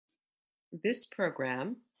This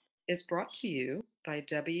program is brought to you by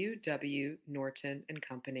W. W. Norton and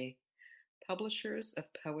Company, publishers of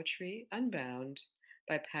Poetry Unbound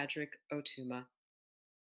by Padraig Otuma.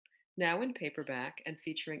 Now in paperback and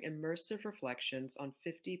featuring immersive reflections on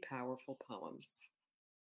 50 powerful poems.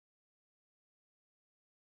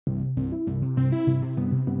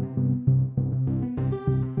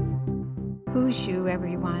 Bonjour,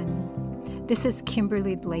 everyone. This is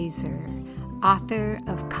Kimberly Blazer, author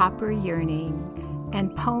of Copper Yearning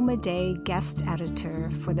and Poem a Day guest editor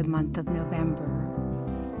for the month of November.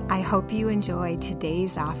 I hope you enjoy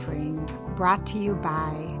today's offering, brought to you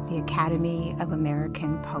by the Academy of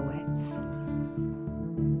American Poets.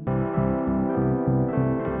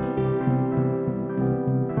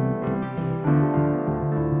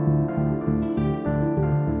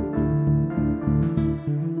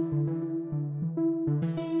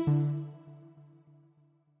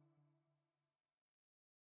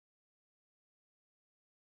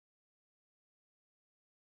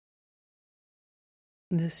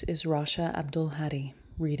 This is Rasha Abdul Hadi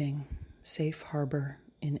reading Safe Harbor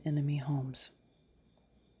in Enemy Homes.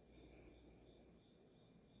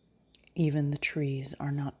 Even the trees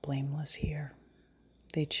are not blameless here.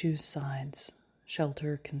 They choose sides,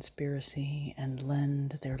 shelter conspiracy, and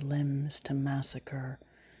lend their limbs to massacre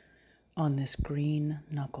on this green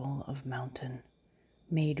knuckle of mountain,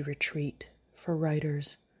 made retreat for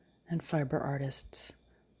writers and fiber artists,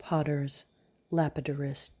 potters,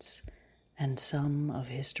 lapidarists, and some of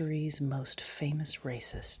history's most famous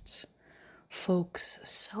racists. Folks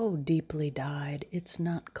so deeply dyed, it's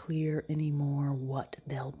not clear anymore what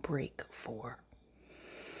they'll break for.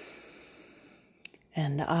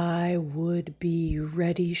 And I would be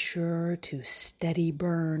ready sure to steady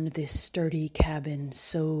burn this sturdy cabin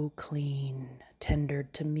so clean,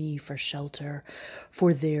 tendered to me for shelter,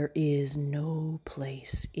 for there is no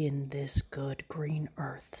place in this good green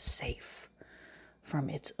earth safe from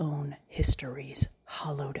its own history's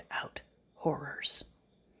hollowed out horrors.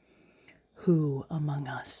 Who among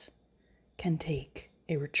us can take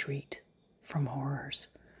a retreat from horrors?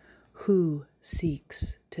 Who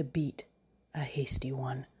seeks to beat a hasty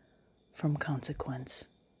one from consequence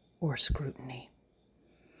or scrutiny?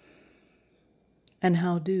 And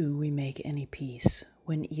how do we make any peace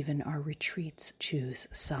when even our retreats choose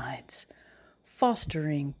sides?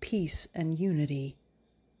 Fostering peace and unity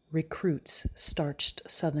recruits starched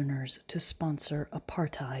Southerners to sponsor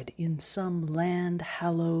apartheid in some land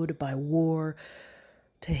hallowed by war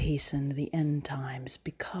to hasten the end times,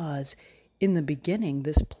 because in the beginning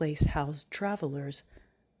this place housed travelers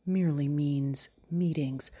merely means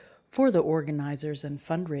meetings for the organizers and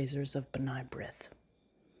fundraisers of B'nai B'rith.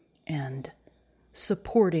 And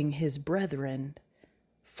supporting his brethren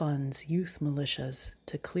funds youth militias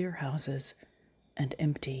to clear houses and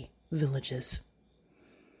empty villages.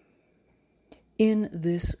 In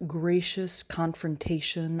this gracious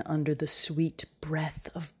confrontation under the sweet breath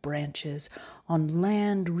of branches, on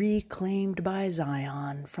land reclaimed by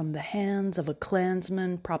Zion from the hands of a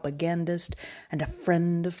Klansman propagandist and a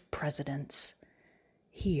friend of presidents,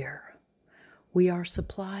 here we are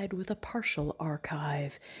supplied with a partial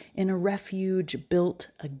archive in a refuge built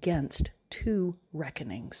against two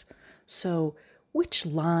reckonings. So which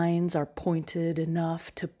lines are pointed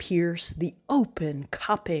enough to pierce the open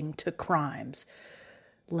cupping to crimes,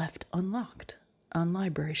 left unlocked on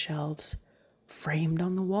library shelves, framed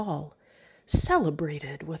on the wall,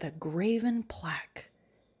 celebrated with a graven plaque?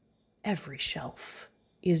 Every shelf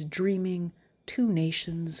is dreaming two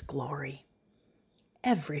nations' glory.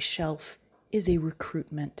 Every shelf is a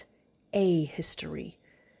recruitment, a history.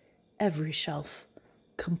 Every shelf,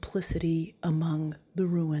 complicity among the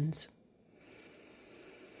ruins.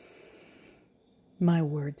 My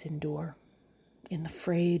words endure in the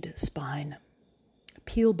frayed spine.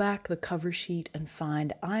 Peel back the cover sheet and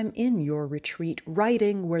find I'm in your retreat,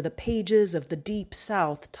 writing where the pages of the deep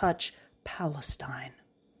South touch Palestine.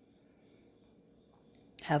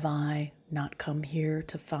 Have I not come here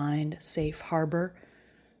to find safe harbor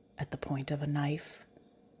at the point of a knife,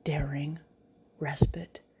 daring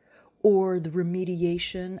respite, or the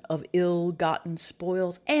remediation of ill-gotten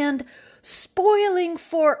spoils, and spoiling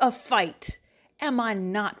for a fight? Am I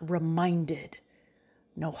not reminded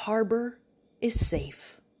no harbor is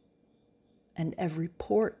safe, and every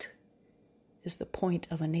port is the point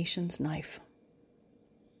of a nation's knife?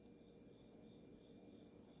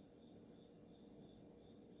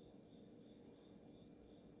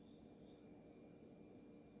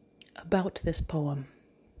 About this poem.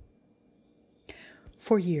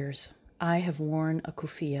 For years, I have worn a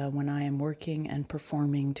kufiya when I am working and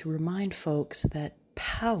performing to remind folks that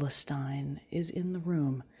Palestine is in the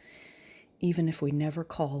room, even if we never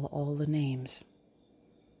call all the names.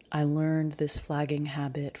 I learned this flagging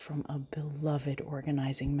habit from a beloved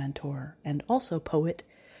organizing mentor and also poet,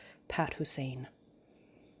 Pat Hussein.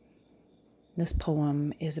 This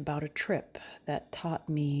poem is about a trip that taught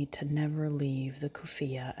me to never leave the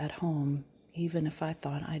kufiya at home, even if I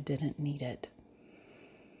thought I didn't need it.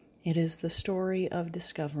 It is the story of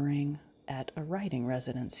discovering, at a writing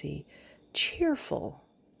residency, cheerful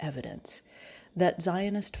evidence that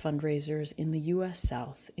Zionist fundraisers in the U.S.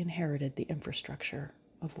 South inherited the infrastructure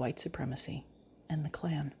of white supremacy and the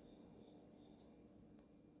Klan.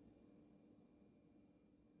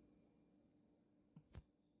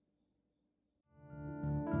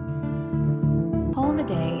 Poem a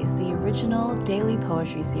Day is the original daily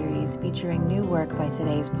poetry series featuring new work by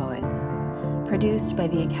today's poets. Produced by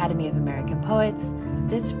the Academy of American Poets,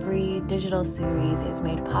 this free digital series is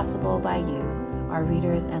made possible by you, our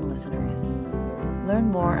readers and listeners.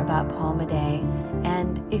 Learn more about Poem a Day,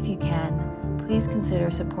 and if you can, please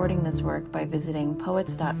consider supporting this work by visiting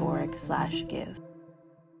poets.org/give.